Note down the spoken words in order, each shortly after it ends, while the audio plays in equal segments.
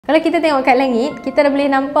Kalau kita tengok kat langit, kita dah boleh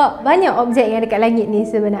nampak banyak objek yang dekat langit ni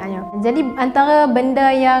sebenarnya. Jadi antara benda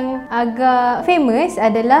yang agak famous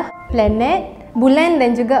adalah planet, bulan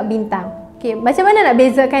dan juga bintang. Okay, macam mana nak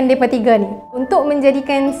bezakan mereka tiga ni? Untuk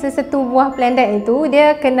menjadikan sesuatu buah planet itu,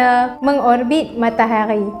 dia kena mengorbit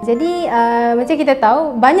matahari. Jadi macam kita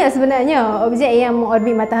tahu, banyak sebenarnya objek yang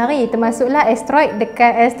mengorbit matahari, termasuklah asteroid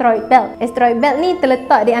dekat asteroid belt. Asteroid belt ni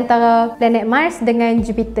terletak di antara planet Mars dengan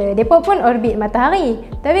Jupiter. Mereka pun orbit matahari.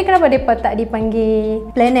 Tapi kenapa mereka tak dipanggil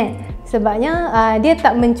planet? Sebabnya dia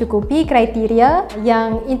tak mencukupi kriteria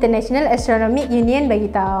yang International Astronomical Union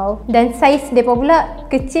bagi tahu. Dan saiz depa pula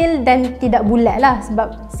kecil dan tidak bulat lah,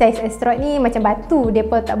 sebab saiz asteroid ni macam batu,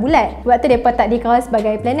 depa tak bulat. Sebab tu depa tak dikira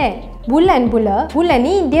sebagai planet. Bulan pula, bulan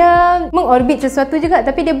ni dia mengorbit sesuatu juga,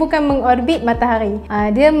 tapi dia bukan mengorbit matahari.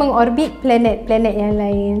 Dia mengorbit planet-planet yang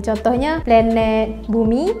lain. Contohnya planet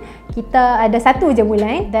bumi, kita ada satu je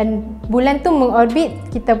bulan, dan bulan tu mengorbit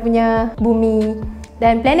kita punya bumi.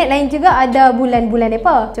 Dan planet lain juga ada bulan-bulan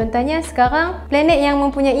mereka. Contohnya sekarang planet yang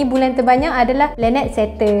mempunyai bulan terbanyak adalah planet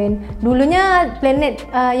Saturn. Dulunya planet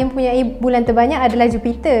yang mempunyai bulan terbanyak adalah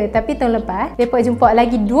Jupiter. Tapi tahun lepas mereka jumpa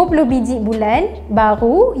lagi 20 biji bulan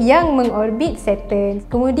baru yang mengorbit Saturn.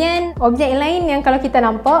 Kemudian objek lain yang kalau kita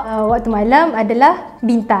nampak waktu malam adalah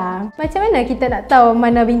bintang. Macam mana kita nak tahu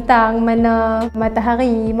mana bintang, mana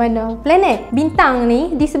matahari, mana planet? Bintang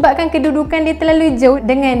ni disebabkan kedudukan dia terlalu jauh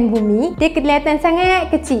dengan bumi, dia kelihatan sangat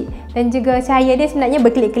kecil dan juga cahaya dia sebenarnya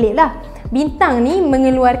berkelip-kelip lah. Bintang ni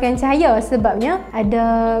mengeluarkan cahaya sebabnya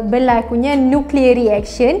ada berlakunya nuclear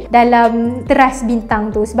reaction dalam teras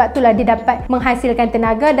bintang tu. Sebab itulah dia dapat menghasilkan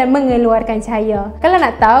tenaga dan mengeluarkan cahaya. Kalau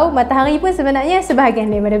nak tahu, matahari pun sebenarnya sebahagian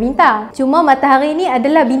daripada bintang. Cuma matahari ni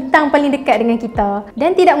adalah bintang paling dekat dengan kita.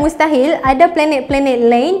 Dan tidak mustahil ada planet-planet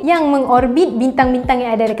lain yang mengorbit bintang-bintang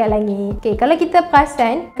yang ada dekat langit. Okay, kalau kita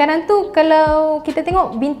perasan, kadang tu kalau kita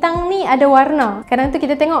tengok bintang ni ada warna. Kadang tu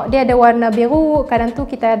kita tengok dia ada warna biru, kadang tu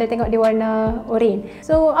kita ada tengok dia warna orange.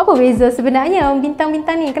 So apa beza sebenarnya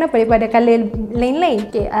bintang-bintang ni? Kenapa daripada color lain-lain?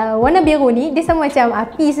 Okay, warna biru ni dia sama macam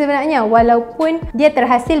api sebenarnya, walaupun dia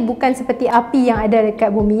terhasil bukan seperti api yang ada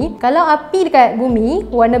dekat bumi. Kalau api dekat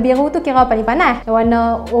bumi, warna biru tu kira paling panas.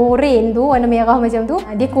 Warna orange tu, warna merah macam tu,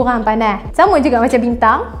 dia kurang panas. Sama juga macam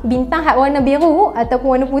bintang. Bintang hak warna biru ataupun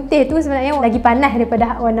warna putih tu sebenarnya lagi panas daripada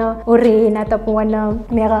hak warna orange ataupun warna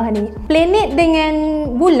merah ni. Planet dengan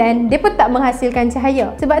bulan, dia pun tak menghasilkan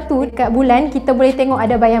cahaya. Sebab tu dekat bulan kita boleh tengok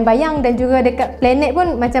ada bayang-bayang, dan juga dekat planet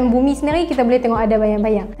pun macam bumi sendiri kita boleh tengok ada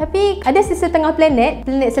bayang-bayang. Tapi ada sesetengah planet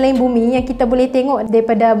selain bumi yang kita boleh tengok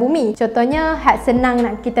daripada bumi. Contohnya hak senang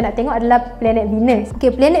kita nak tengok adalah planet Venus.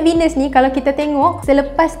 Okay, planet Venus ni kalau kita tengok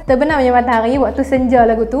selepas terbenamnya matahari, waktu senja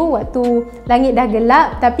lagu tu, waktu langit dah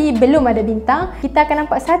gelap tapi belum ada bintang, kita akan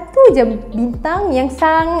nampak satu je bintang yang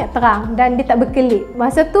sangat terang dan dia tak berkelip.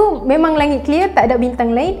 Masa tu memang langit clear, tak ada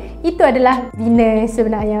bintang lain. Itu adalah Venus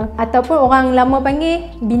sebenarnya, ataupun orang lama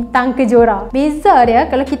panggil bintang kejora. Beza dia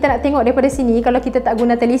kalau kita nak tengok daripada sini, kalau kita tak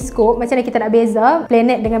guna teleskop, macam mana kita nak beza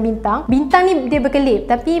planet dengan bintang? Bintang ni dia berkelip,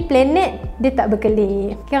 tapi planet dia tak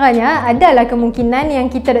berkelip. Kiranya adalah kemungkinan yang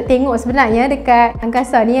kita nak tengok sebenarnya dekat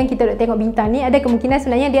angkasa ni, yang kita nak tengok bintang ni, ada kemungkinan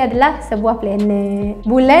sebenarnya dia adalah sebuah planet.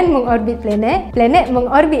 Bulan mengorbit planet, planet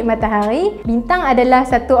mengorbit matahari, bintang adalah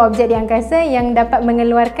satu objek di angkasa yang dapat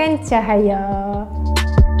mengeluarkan cahaya.